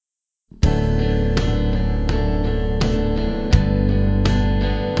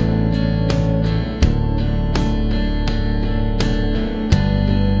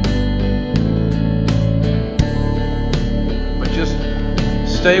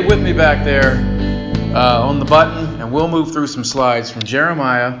stay with me back there on the button, and we'll move through some slides from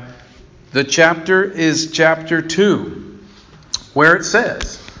Jeremiah. The chapter is chapter 2, where it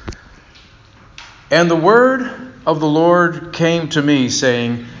says, "And the word of the Lord came to me,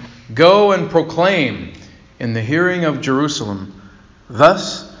 saying, Go and proclaim in the hearing of Jerusalem,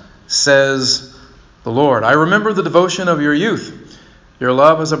 Thus says the Lord, I remember the devotion of your youth, your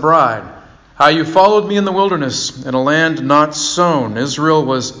love as a bride, how you followed me in the wilderness, in a land not sown. Israel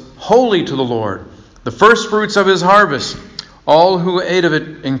was holy to the Lord, the firstfruits of his harvest. All who ate of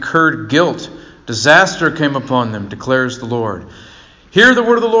it incurred guilt. Disaster came upon them, declares the Lord. Hear the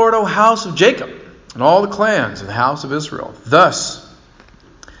word of the Lord, O house of Jacob, and all the clans of the house of Israel. Thus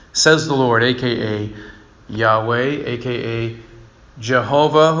says the Lord," a.k.a. Yahweh, a.k.a.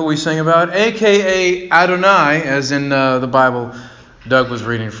 Jehovah, who we sing about, a.k.a. Adonai, as in the Bible Doug was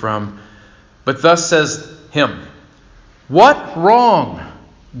reading from. But thus says him, "What wrong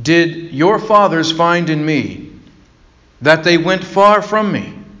did your fathers find in me, that they went far from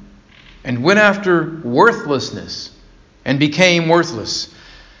me, and went after worthlessness, and became worthless?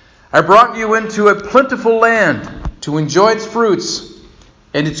 I brought you into a plentiful land to enjoy its fruits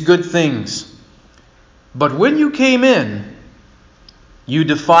and its good things. But when you came in, you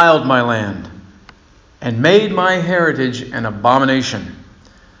defiled my land, and made my heritage an abomination.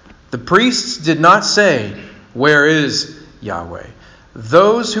 The priests did not say, Where is Yahweh?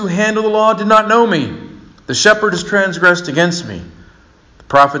 Those who handle the law did not know me. The shepherd has transgressed against me. The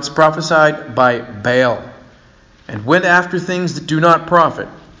prophets prophesied by Baal, and went after things that do not profit.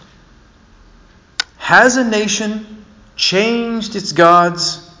 Has a nation changed its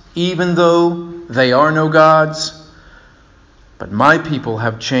gods, even though they are no gods? But my people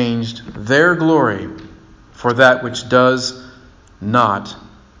have changed their glory for that which does not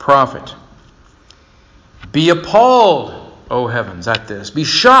profit. Be appalled, O heavens, at this. Be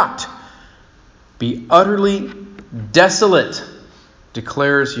shocked. Be utterly desolate,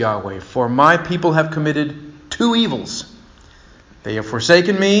 declares Yahweh. For my people have committed two evils. They have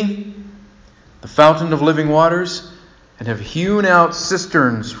forsaken me, the fountain of living waters, and have hewn out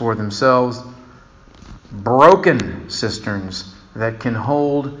cisterns for themselves, broken cisterns that can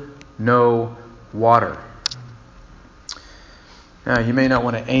hold no water." Now, you may not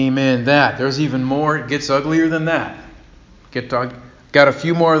want to amen that. There's even more. It gets uglier than that. Got a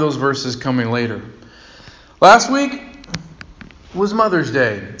few more of those verses coming later. Last week was Mother's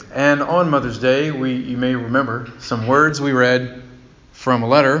Day. And on Mother's Day, you may remember some words we read from a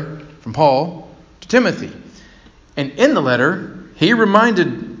letter from Paul to Timothy. And in the letter, he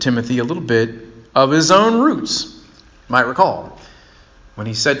reminded Timothy a little bit of his own roots. You might recall, when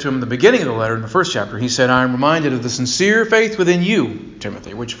he said to him in the beginning of the letter, in the first chapter, he said, "I am reminded of the sincere faith within you,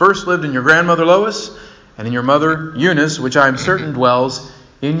 Timothy, which first lived in your grandmother Lois and in your mother Eunice, which I am certain dwells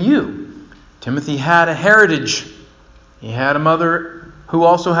in you." Timothy had a heritage. He had a mother who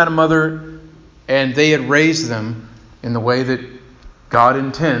also had a mother, and they had raised them in the way that God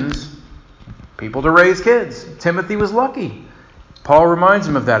intends people to raise kids. Timothy was lucky. Paul reminds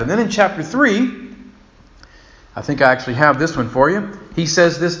him of that. And then in chapter 3, I think I actually have this one for you. He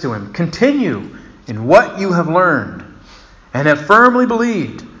says this to him: "Continue in what you have learned and have firmly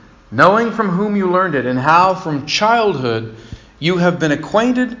believed, knowing from whom you learned it, and how from childhood you have been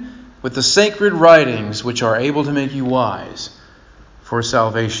acquainted with the sacred writings, which are able to make you wise for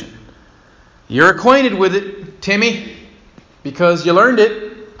salvation." You're acquainted with it, Timmy, because you learned it.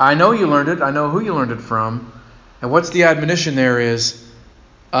 I know you learned it. I know who you learned it from. And what's the admonition there is,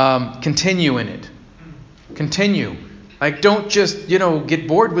 continue in it. Continue. Like, don't just, get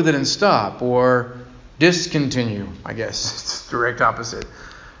bored with it and stop, or discontinue, I guess. It's the direct opposite.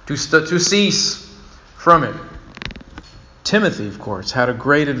 To cease from it. Timothy, of course, had a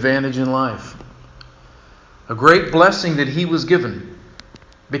great advantage in life. A great blessing that he was given,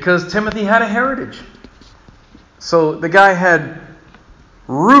 because Timothy had a heritage. So the guy had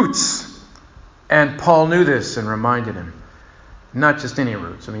roots, and Paul knew this and reminded him. Not just any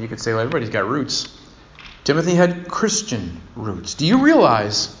roots. I mean, you could say, well, everybody's got roots. Timothy had Christian roots. Do you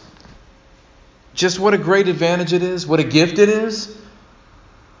realize just what a great advantage it is, what a gift it is,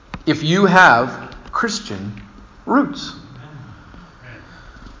 if you have Christian roots?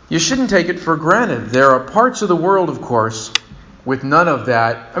 You shouldn't take it for granted. There are parts of the world, of course, with none of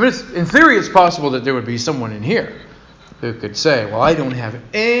that. I mean, in theory, it's possible that there would be someone in here who could say, well, I don't have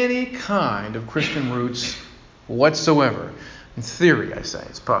any kind of Christian roots whatsoever. In theory, I say,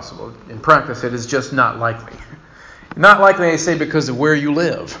 it's possible. In practice, it is just not likely. Not likely, I say, because of where you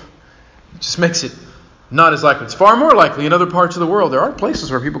live. It just makes it not as likely. It's far more likely in other parts of the world. There are places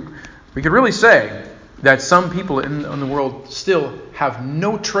where we could really say that some people in the world still have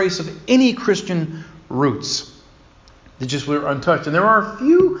no trace of any Christian roots. They just were untouched. And there are a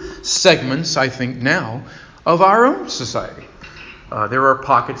few segments, I think, now of our own society. There are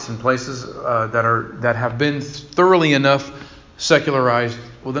pockets and places that have been thoroughly enough secularized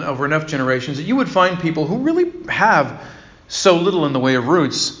over enough generations that you would find people who really have so little in the way of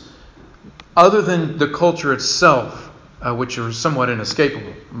roots other than the culture itself, which are somewhat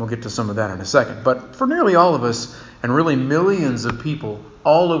inescapable. And we'll get to some of that in a second. But for nearly all of us, and really millions of people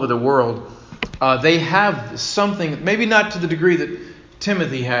all over the world, they have something, maybe not to the degree that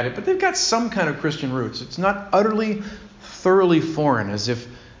Timothy had it, but they've got some kind of Christian roots. It's not utterly, thoroughly foreign, as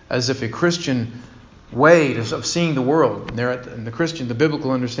if a Christian way of seeing the world and the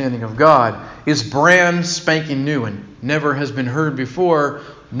biblical understanding of God is brand spanking new and never has been heard before,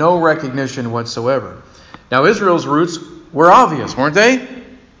 no recognition whatsoever. Now, Israel's roots were obvious, weren't they?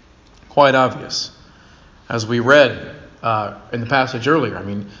 Quite obvious. As we read in the passage earlier, I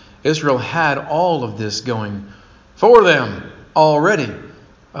mean, Israel had all of this going for them already.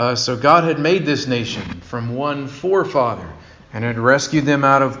 So God had made this nation from one forefather and had rescued them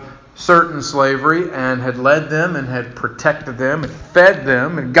out of certain slavery and had led them and had protected them and fed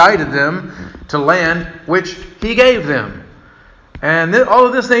them and guided them to land which He gave them. And all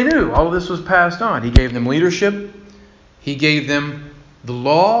of this they knew. All of this was passed on. He gave them leadership. He gave them the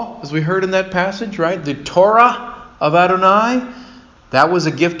law, as we heard in that passage, right? The Torah of Adonai. That was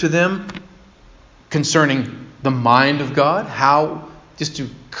a gift to them concerning the mind of God. How just to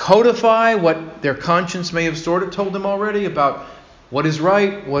codify what their conscience may have sort of told them already about what is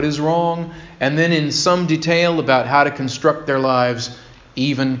right, what is wrong, and then in some detail about how to construct their lives,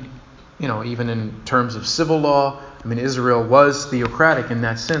 even in terms of civil law. I mean, Israel was theocratic in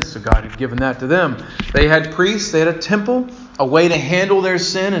that sense, so God had given that to them. They had priests, they had a temple, a way to handle their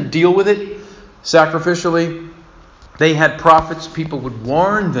sin and deal with it sacrificially. They had prophets, people would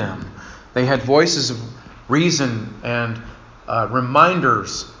warn them. They had voices of reason and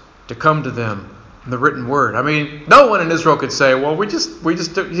reminders to come to them in the written word. I mean, no one in Israel could say, well, He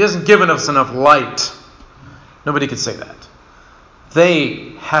hasn't given us enough light. Nobody could say that.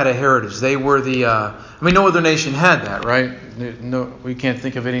 They had a heritage. They were no other nation had that, right? No, we can't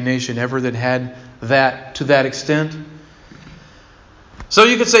think of any nation ever that had that to that extent. So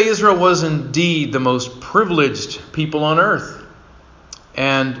you could say Israel was indeed the most privileged people on earth.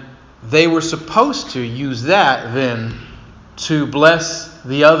 And they were supposed to use that then to bless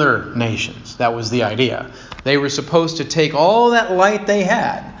the other nations. That was the idea. They were supposed to take all that light they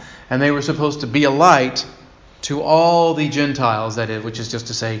had, and they were supposed to be a light to all the Gentiles, which is just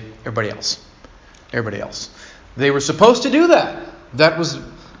to say everybody else. Everybody else. They were supposed to do that. That was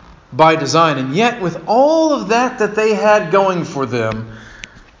by design. And yet, with all of that they had going for them,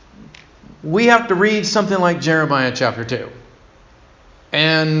 we have to read something like Jeremiah chapter 2.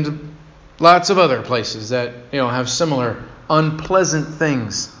 And lots of other places that have similar unpleasant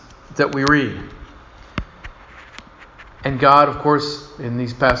things that we read. And God, of course, in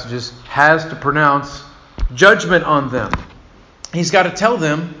these passages, has to pronounce judgment on them. He's got to tell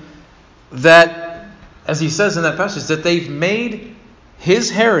them that, as he says in that passage, that they've made His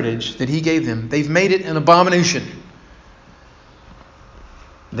heritage that He gave them, they've made it an abomination.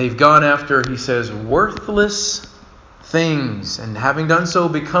 They've gone after, he says, worthless things, and having done so,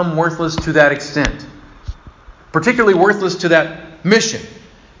 become worthless to that extent. Particularly worthless to that mission.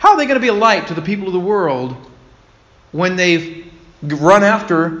 How are they going to be a light to the people of the world when they've run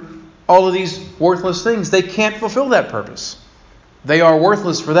after all of these worthless things? They can't fulfill that purpose. They are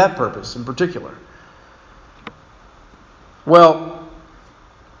worthless for that purpose in particular. Well,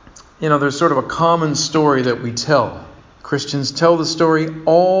 there's sort of a common story that we tell. Christians tell the story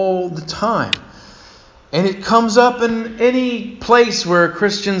all the time. And it comes up in any place where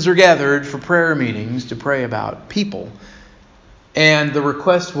Christians are gathered for prayer meetings to pray about people. And the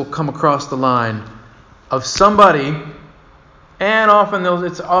request will come across the line of somebody, and often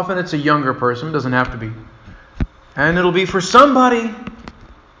it's a younger person, it doesn't have to be. And it'll be for somebody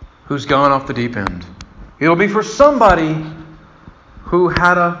who's gone off the deep end. It'll be for somebody who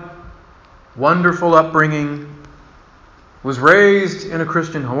had a wonderful upbringing, was raised in a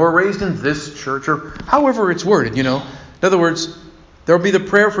Christian home, or raised in this church, or however it's worded, In other words, there'll be the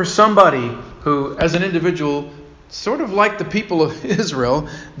prayer for somebody who, as an individual, sort of like the people of Israel,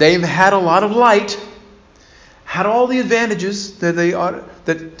 they've had a lot of light, had all the advantages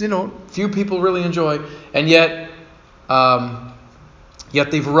that few people really enjoy, and yet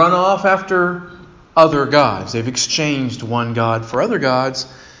they've run off after other gods. They've exchanged one god for other gods,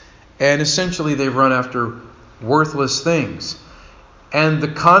 and essentially they've run after worthless things. And the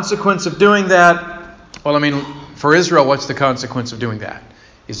consequence of doing that Well, I mean, for Israel, what's the consequence of doing that?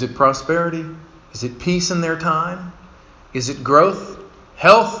 Is it prosperity? Is it peace in their time? Is it growth?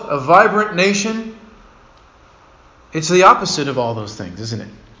 Health? A vibrant nation? It's the opposite of all those things, isn't it?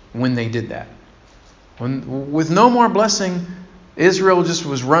 When they did that. With no more blessing, Israel just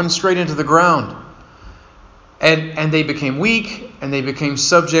was run straight into the ground. And they became weak, and they became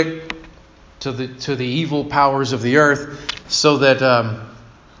subject to the evil powers of the earth, so that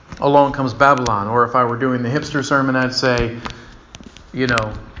along comes Babylon. Or if I were doing the hipster sermon, I'd say,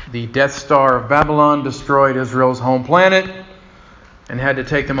 the Death Star of Babylon destroyed Israel's home planet and had to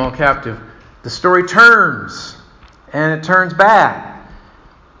take them all captive. The story turns, and it turns bad.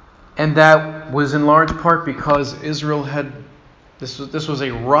 And that was in large part because Israel had, this was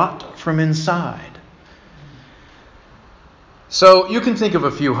a rot from inside. So you can think of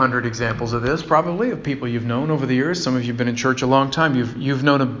a few hundred examples of this, probably, of people you've known over the years. Some of you have been in church a long time. You've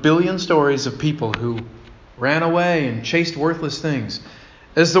known a billion stories of people who ran away and chased worthless things.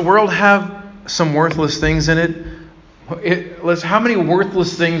 Does the world have some worthless things in it? How many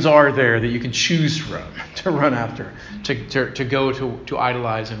worthless things are there that you can choose from to run after, to go to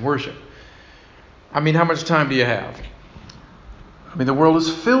idolize and worship? I mean, how much time do you have? I mean, the world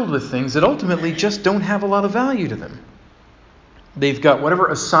is filled with things that ultimately just don't have a lot of value to them. They've got whatever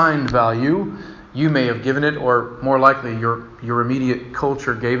assigned value you may have given it, or more likely your immediate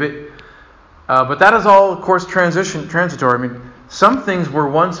culture gave it. But that is all, of course, transitory. I mean, some things were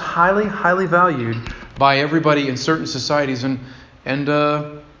once highly, highly valued by everybody in certain societies, and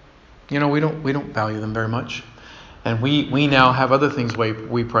we don't value them very much. And we now have other things we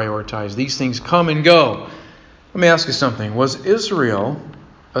prioritize. These things come and go. Let me ask you something. Was Israel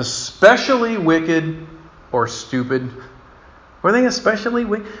especially wicked or stupid? Were they especially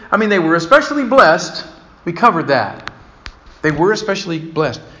wicked? I mean, they were especially blessed. We covered that. They were especially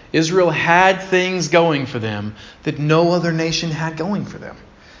blessed. Israel had things going for them that no other nation had going for them.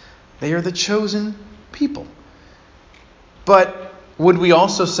 They are the chosen people. But would we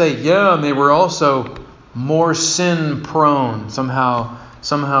also say, and they were also more sin prone? Somehow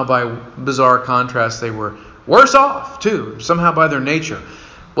by bizarre contrast, they were worse off too, somehow by their nature.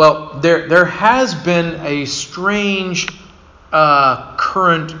 Well, there has been a strange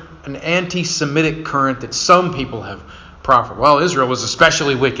current, an anti-Semitic current that some people have proffered. Well, Israel was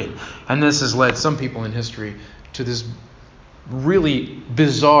especially wicked. And this has led some people in history to this really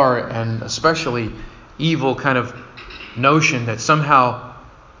bizarre and especially evil kind of notion that somehow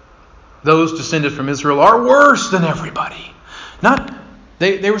those descended from Israel are worse than everybody.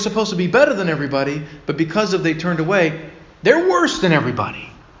 They were supposed to be better than everybody, but because they turned away, they're worse than everybody.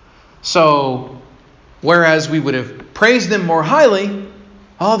 So, whereas we would have praised them more highly,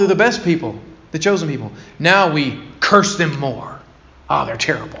 they're the best people, the chosen people. Now we curse them more. They're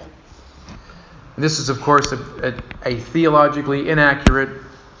terrible. And this is, of course, a theologically inaccurate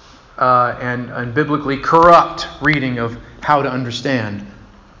and biblically corrupt reading of how to understand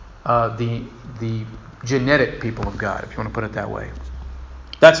the genetic people of God, if you want to put it that way.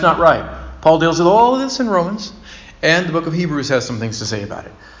 That's not right. Paul deals with all of this in Romans, and the book of Hebrews has some things to say about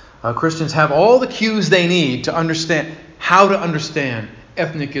it. Christians have all the cues they need to understand how to understand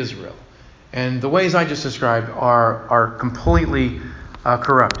ethnic Israel. And the ways I just described are completely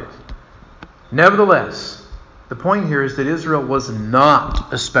corrupted. Nevertheless, the point here is that Israel was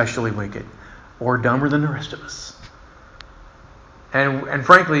not especially wicked or dumber than the rest of us. And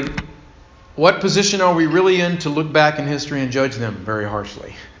frankly, what position are we really in to look back in history and judge them very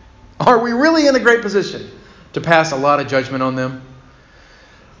harshly? Are we really in a great position to pass a lot of judgment on them?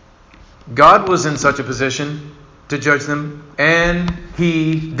 God was in such a position to judge them, and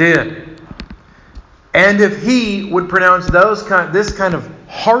He did. And if He would pronounce this kind of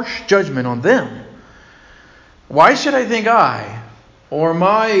harsh judgment on them, why should I think I or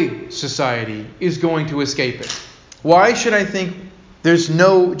my society is going to escape it? Why should I think there's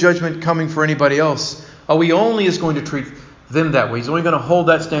no judgment coming for anybody else? He only is going to treat them that way. He's only going to hold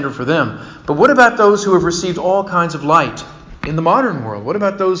that standard for them. But what about those who have received all kinds of light in the modern world? What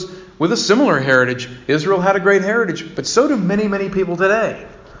about those with a similar heritage? Israel had a great heritage, but so do many, many people today.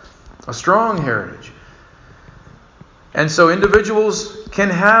 A strong heritage. And so individuals can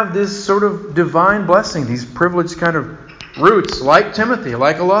have this sort of divine blessing, these privileged kind of roots, like Timothy,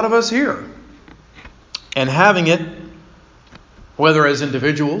 like a lot of us here. And having it, whether as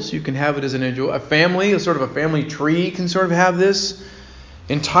individuals, you can have it as an individual, a family, a sort of a family tree can sort of have this.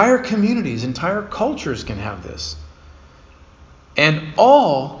 Entire communities, entire cultures can have this. And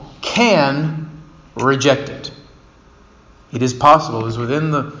all can reject it. It is possible, it is within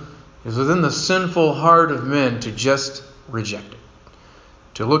the sinful heart of men to just reject it.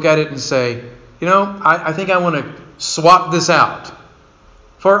 To look at it and say, I think I want to swap this out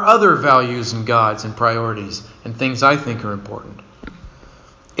for other values and gods and priorities and things I think are important.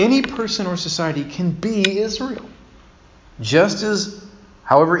 Any person or society can be Israel. Just as,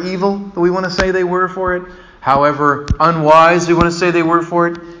 however evil we want to say they were for it, however unwise we want to say they were for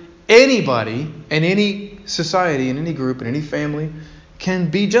it, anybody in any society, in any group, in any family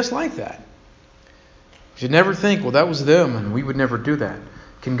can be just like that. You should never think, well, that was them and we would never do that.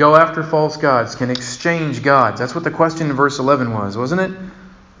 Can go after false gods, can exchange gods. That's what the question in verse 11 was, wasn't it?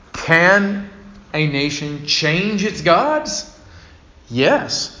 Can a nation change its gods?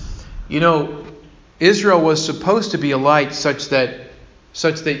 Yes. Israel was supposed to be a light such that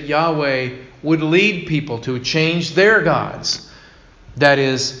Yahweh would lead people to change their gods. That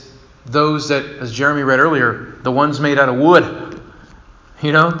is, those that, as Jeremy read earlier, the ones made out of wood.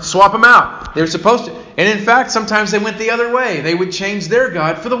 Swap them out. They're supposed to. And in fact, sometimes they went the other way. They would change their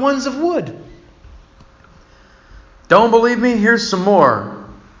God for the ones of wood. Don't believe me? Here's some more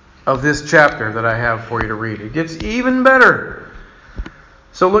of this chapter that I have for you to read. It gets even better.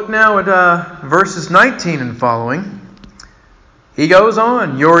 So look now at verses 19 and following. He goes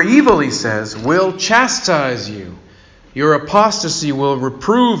on. Your evil, he says, will chastise you. Your apostasy will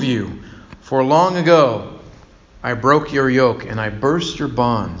reprove you. For long ago I broke your yoke and I burst your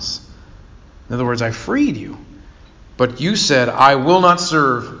bonds. In other words, I freed you. But you said, I will not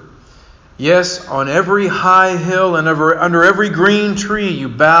serve. Yes, on every high hill and under every green tree you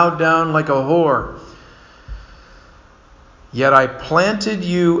bowed down like a whore. Yet I planted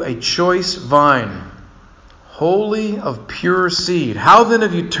you a choice vine, wholly of pure seed. How then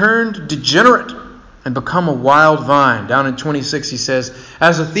have you turned degenerate and become a wild vine? Down in 26 he says,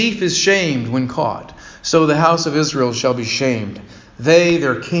 as a thief is shamed when caught, so the house of Israel shall be shamed. They,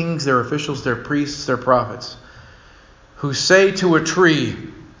 their kings, their officials, their priests, their prophets, who say to a tree,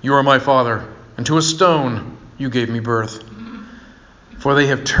 you are my father, and to a stone, you gave me birth. For they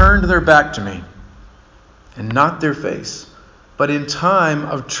have turned their back to me, and not their face. But in time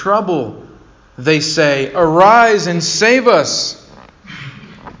of trouble, they say, arise and save us.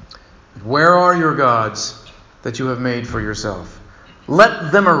 Where are your gods that you have made for yourself?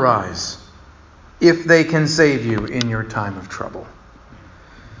 Let them arise, if they can save you in your time of trouble.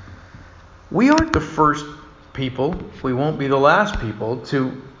 We aren't the first people, we won't be the last people,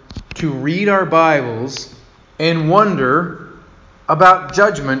 to read our Bibles and wonder about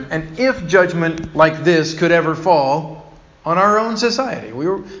judgment and if judgment like this could ever fall on our own society.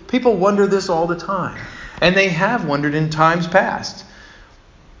 People wonder this all the time. And they have wondered in times past.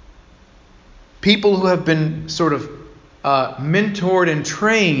 People who have been sort of mentored and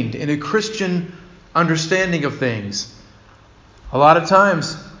trained in a Christian understanding of things. A lot of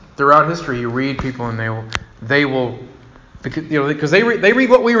times throughout history you read people and they will because they read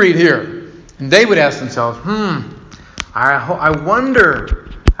what we read here, and they would ask themselves, I wonder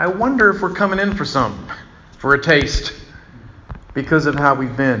if we're coming in for a taste because of how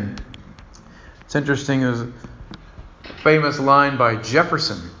we've been. It's interesting, there's a famous line by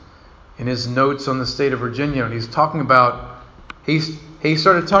Jefferson in his notes on the state of Virginia, and he started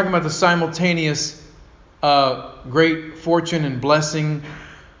talking about the simultaneous great fortune and blessing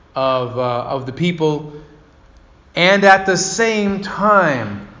of the people, and at the same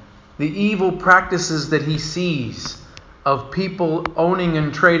time, the evil practices that he sees of people owning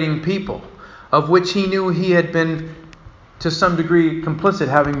and trading people, of which he knew he had been to some degree complicit,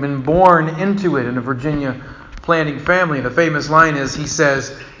 having been born into it in a Virginia planting family. And the famous line is, he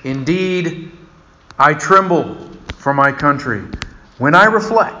says, indeed, I tremble for my country when I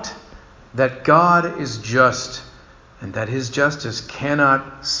reflect that God is just and that his justice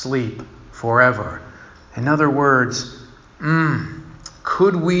cannot sleep forever. In other words,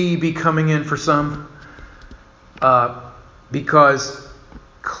 could we be coming in for some? Because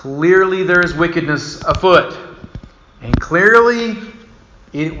clearly there is wickedness afoot. And clearly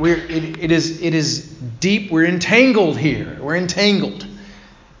it is deep. We're entangled here. We're entangled.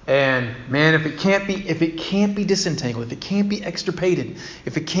 And man, if it can't be disentangled, if it can't be extirpated,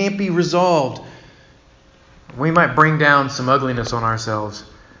 if it can't be resolved, we might bring down some ugliness on ourselves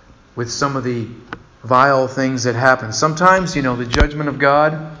with some of the vile things that happen. Sometimes, the judgment of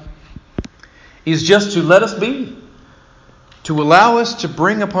God is just to let us be, to allow us to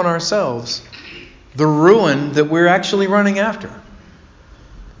bring upon ourselves the ruin that we're actually running after.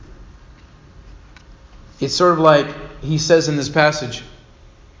 It's sort of like he says in this passage,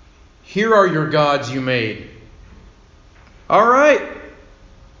 here are your gods you made. All right,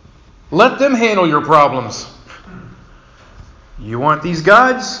 let them handle your problems. You want these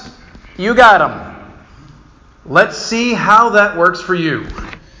gods? You got them. Let's see how that works for you.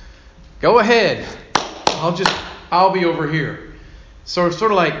 Go ahead. I'll be over here. So it's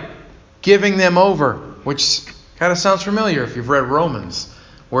sort of like giving them over, which kind of sounds familiar if you've read Romans,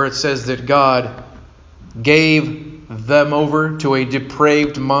 where it says that God gave them over to a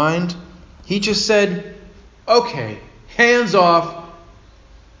depraved mind. He just said, okay, hands off,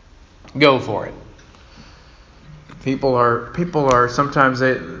 go for it. People are sometimes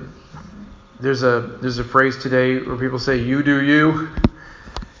there's a phrase today where people say, you do you.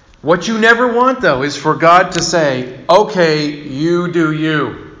 What you never want, though, is for God to say, okay, you do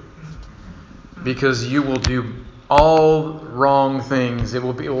you. Because you will do all wrong things. It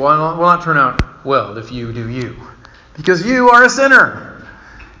will not turn out well if you do you. Because you are a sinner.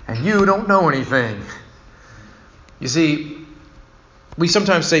 And you don't know anything. You see, we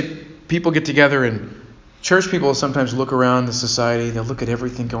sometimes say people get together and church people sometimes look around the society. They'll look at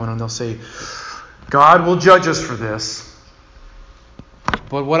everything going on. They'll say, God will judge us for this.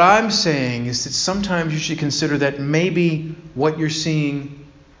 But what I'm saying is that sometimes you should consider that maybe what you're seeing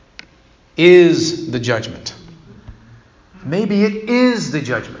is the judgment. Maybe it is the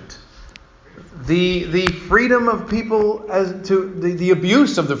judgment. The freedom of people, as to the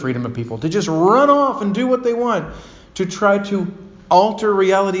abuse of the freedom of people to just run off and do what they want, to try to alter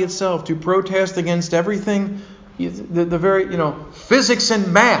reality itself, to protest against everything, the very physics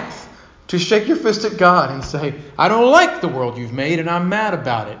and math, to shake your fist at God and say, I don't like the world you've made and I'm mad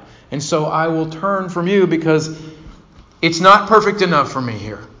about it. And so I will turn from you because it's not perfect enough for me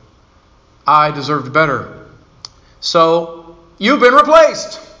here. I deserved better. So you've been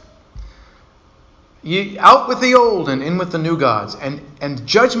replaced. Out with the old and in with the new gods. And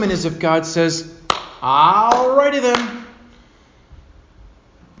judgment is if God says, alrighty then.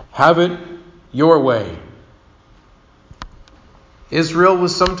 Have it your way. Israel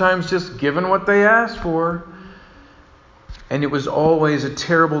was sometimes just given what they asked for. And it was always a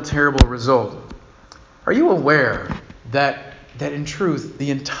terrible, terrible result. Are you aware that in truth, the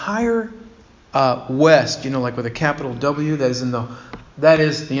entire West, like with a capital W, that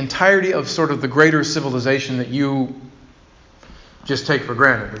is the entirety of sort of the greater civilization that you just take for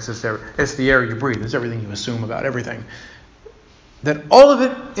granted. It's the air you breathe. It's everything you assume about everything. That all of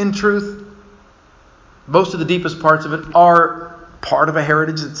it, in truth, most of the deepest parts of it are part of a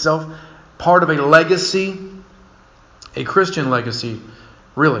heritage itself, part of a legacy, a Christian legacy,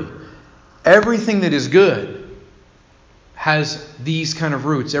 really. Everything that is good has these kind of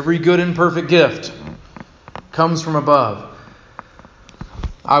roots. Every good and perfect gift comes from above.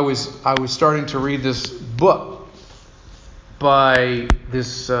 I was starting to read this book by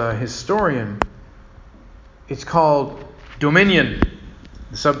this historian. It's called Dominion.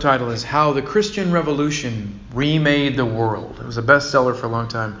 The subtitle is How the Christian Revolution Remade the World. It was a bestseller for a long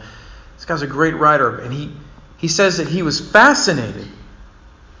time. This guy's a great writer, and he says that he was fascinated.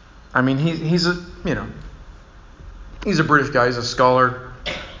 I mean, he's a British guy, he's a scholar,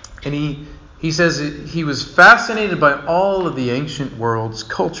 and he says that he was fascinated by all of the ancient world's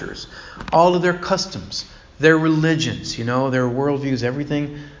cultures, all of their customs, their religions, their worldviews,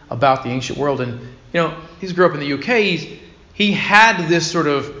 everything about the ancient world. And he grew up in the UK. He had this sort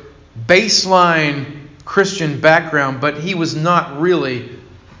of baseline Christian background, but he was not really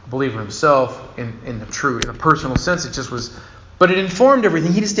a believer himself in the personal sense. It just was, but it informed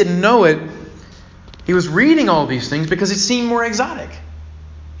everything. He just didn't know it. He was reading all these things because it seemed more exotic.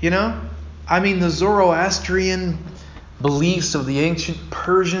 The Zoroastrian beliefs of the ancient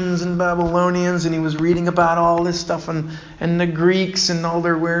Persians and Babylonians, and he was reading about all this stuff and the Greeks and all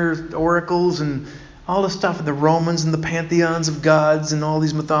their oracles and all the stuff, and the Romans and the pantheons of gods and all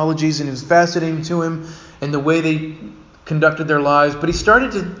these mythologies, and it was fascinating to him and the way they conducted their lives. But he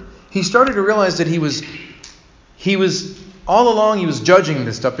started to realize that he was all along he was judging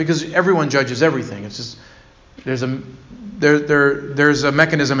this stuff, because everyone judges everything. It's just there's a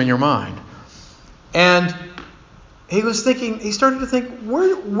mechanism in your mind. And he started to think,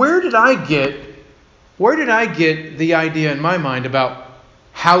 where did I get the idea in my mind about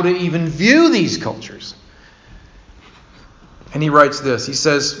how to even view these cultures? And he writes this. He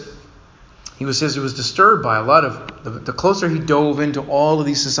says he was disturbed by a lot of the closer he dove into all of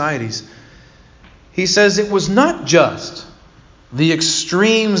these societies. He says it was not just the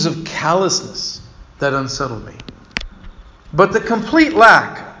extremes of callousness that unsettled me, but the complete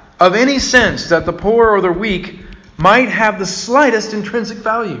lack of any sense that the poor or the weak might have the slightest intrinsic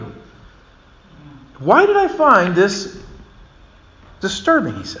value. Why did I find this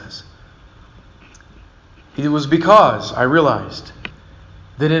disturbing, he says? It was because I realized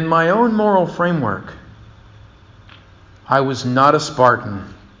that in my own moral framework, I was not a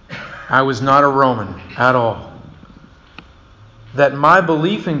Spartan. I was not a Roman at all. that my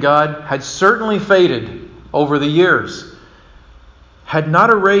belief in God had certainly faded over the years had not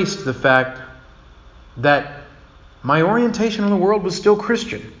erased the fact that my orientation in the world was still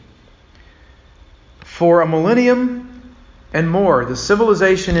Christian. For a millennium and more, the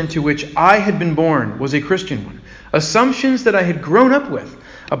civilization into which I had been born was a Christian one. Assumptions that I had grown up with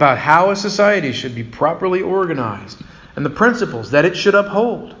about how a society should be properly organized and the principles that it should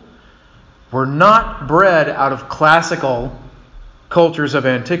uphold were not bred out of classical cultures of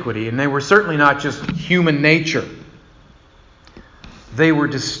antiquity, and they were certainly not just human nature. They were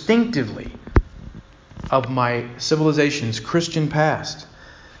distinctively of my civilization's Christian past.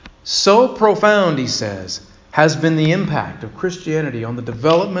 So profound, he says, has been the impact of Christianity on the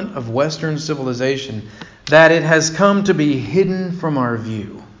development of Western civilization that it has come to be hidden from our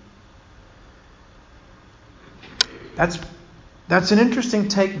view. That's an interesting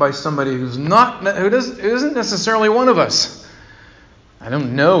take by somebody who isn't necessarily one of us. I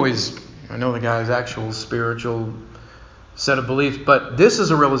know the guy's actual spiritual set of beliefs, but this is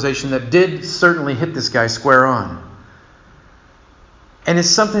a realization that did certainly hit this guy square on. And it's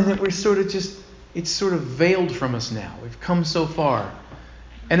something that it's sort of veiled from us now. We've come so far.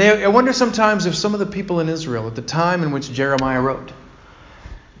 And I wonder sometimes if some of the people in Israel at the time in which Jeremiah wrote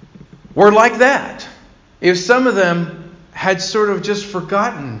were like that. If some of them had sort of just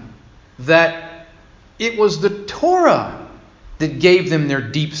forgotten that it was the Torah that gave them their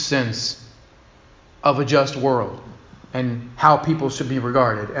deep sense of a just world and how people should be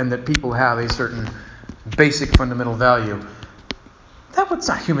regarded, and that people have a certain basic fundamental value. That was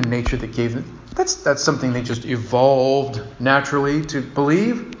not human nature that gave them. That's something they just evolved naturally to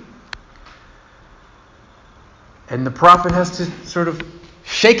believe. And the prophet has to sort of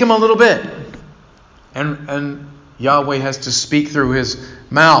shake him a little bit. And Yahweh has to speak through his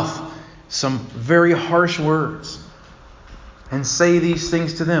mouth some very harsh words and say these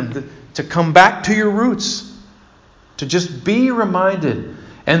things to them, to come back to your roots, to just be reminded.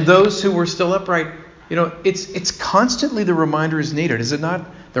 And those who were still upright, it's constantly the reminder is needed, is it not?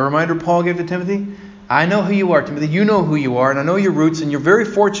 The reminder Paul gave to Timothy, I know who you are, Timothy. You know who you are, and I know your roots, and you're very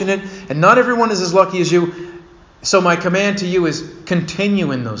fortunate, and not everyone is as lucky as you. So my command to you is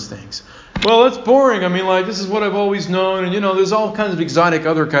continue in those things. Well, that's boring. I mean, this is what I've always known, and there's all kinds of exotic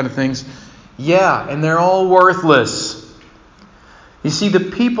other kind of things. Yeah, and they're all worthless. You see, the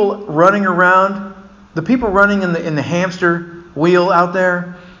people running in the hamster wheel out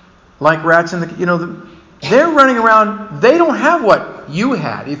there, like rats in the, they're running around. They don't have what you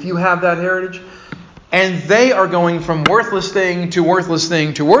had, if you have that heritage. And they are going from worthless thing to worthless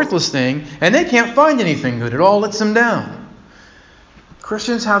thing to worthless thing, and they can't find anything good. It all lets them down.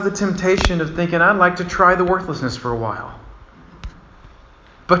 Christians have the temptation of thinking, I'd like to try the worthlessness for a while.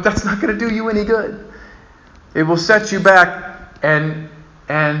 But that's not going to do you any good. It will set you back, and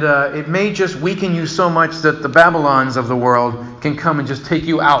it may just weaken you so much that the Babylons of the world can come and just take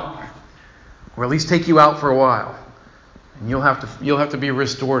you out. Or at least take you out for a while. And you'll have to be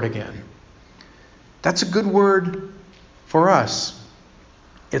restored again. That's a good word for us.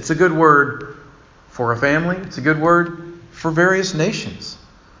 It's a good word for a family. It's a good word for various nations.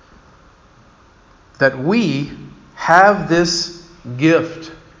 That we have this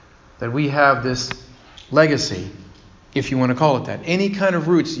gift, that we have this legacy, if you want to call it that. Any kind of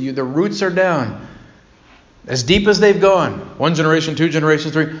roots. The roots are down as deep as they've gone. 1 generation, 2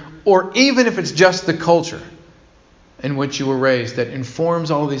 generations, 3. Or even if it's just the culture in which you were raised that informs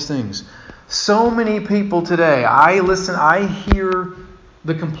all of these things. So many people today, I hear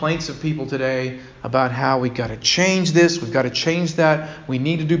the complaints of people today about how we've got to change this, we've got to change that, we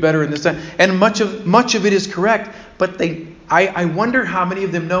need to do better in this, that. And much of it is correct, but I wonder how many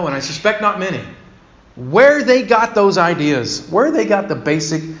of them know, and I suspect not many, where they got those ideas, where they got the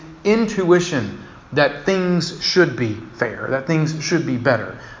basic intuition that things should be fair, that things should be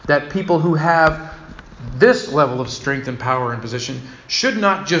better, that people who have this level of strength and power and position should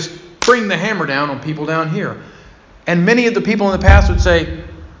not just bring the hammer down on people down here. And many of the people in the past would say,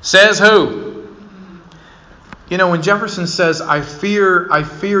 says who? When Jefferson says, I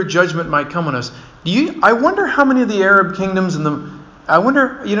fear judgment might come on us. I wonder how many of the Arab kingdoms do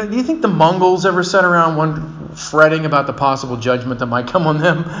you think the Mongols ever sat around fretting about the possible judgment that might come on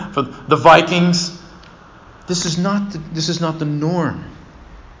them? For the Vikings? This is not the norm.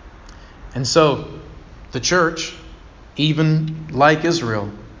 And so, the church, even like Israel,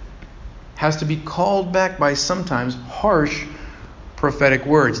 has to be called back by sometimes harsh prophetic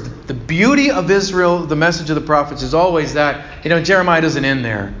words. The beauty of Israel, the message of the prophets, is always that, Jeremiah doesn't end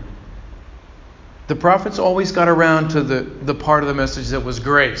there. The prophets always got around to the part of the message that was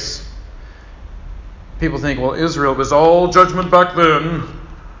grace. People think, well, Israel was all judgment back then.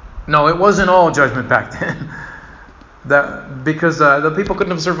 No, it wasn't all judgment back then. Because the people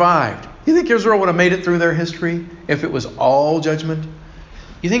couldn't have survived. You think Israel would have made it through their history if it was all judgment?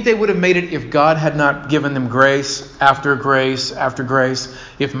 You think they would have made it if God had not given them grace after grace after grace?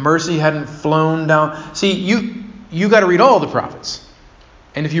 If mercy hadn't flown down? See, you got to read all the prophets.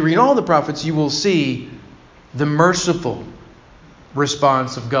 And if you read all the prophets, you will see the merciful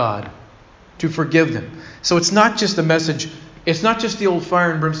response of God to forgive them. So it's not just the message, it's not just the old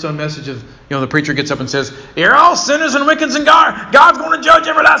fire and brimstone message of, the preacher gets up and says, "You're all sinners and wickeds, and God's going to judge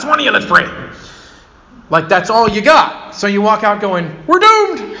every last one of you. Let's pray." Like that's all you got. So you walk out going, "We're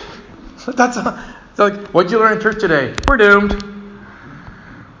doomed." That's like, what'd you learn in church today? We're doomed.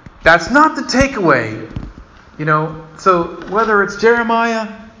 That's not the takeaway. So whether it's Jeremiah,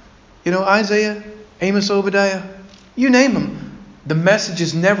 Isaiah, Amos, Obadiah, you name them, the message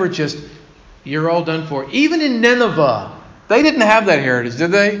is never just, "You're all done for." Even in Nineveh, they didn't have that heritage,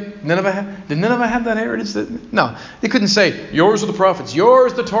 did they? Did Nineveh have that heritage? No. They couldn't say, "Yours are the prophets,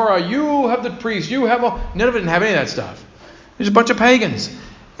 yours the Torah, you have the priests, you have all." Nineveh didn't have any of that stuff. There's a bunch of pagans.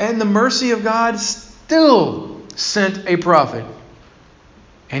 And the mercy of God still sent a prophet.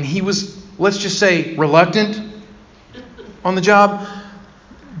 And he was, let's just say, reluctant on the job.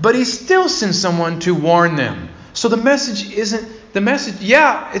 But he still sent someone to warn them. So the message isn't,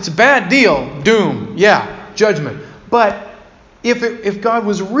 yeah, it's a bad deal, doom, yeah, judgment. But if God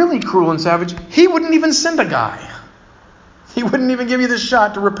was really cruel and savage, he wouldn't even send a guy. He wouldn't even give you the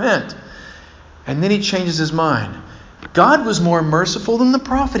shot to repent. And then he changes his mind. God was more merciful than the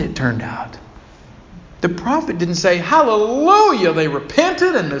prophet, it turned out. The prophet didn't say, "Hallelujah, they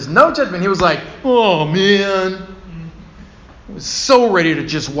repented and there's no judgment." He was like, "Oh man." I was so ready to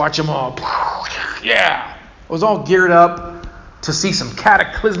just watch them all. Yeah. I was all geared up to see some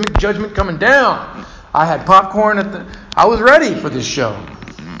cataclysmic judgment coming down. I had popcorn I was ready for this show.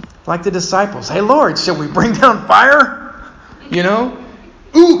 Like the disciples. "Hey Lord, shall we bring down fire?"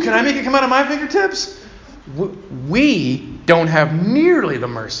 "Ooh, can I make it come out of my fingertips?" We don't have nearly the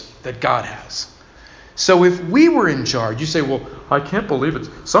mercy that God has. So if we were in charge, you say, "Well, I can't believe it.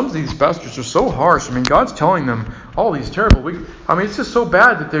 Some of these pastors are so harsh. God's telling them all these terrible it's just so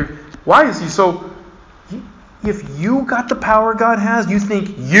bad that they're..." Why is he so... If you got the power God has, you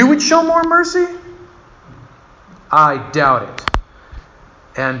think you would show more mercy? I doubt it.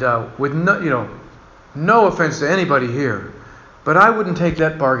 And with no offense to anybody here, but I wouldn't take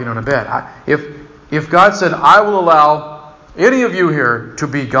that bargain on a bet. If God said, "I will allow any of you here to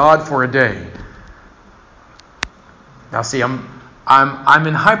be God for a day." Now see, I'm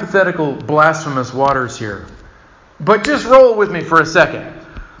in hypothetical blasphemous waters here. But just roll with me for a second.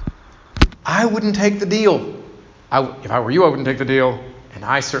 I wouldn't take the deal. If I were you, I wouldn't take the deal. And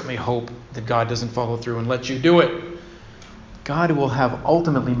I certainly hope that God doesn't follow through and let you do it. God will have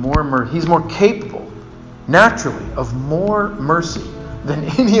ultimately more mercy. He's more capable, naturally, of more mercy than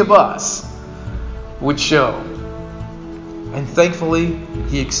any of us would show. And thankfully,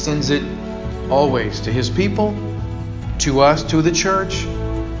 he extends it always to his people, to us, to the church,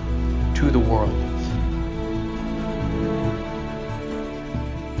 to the world.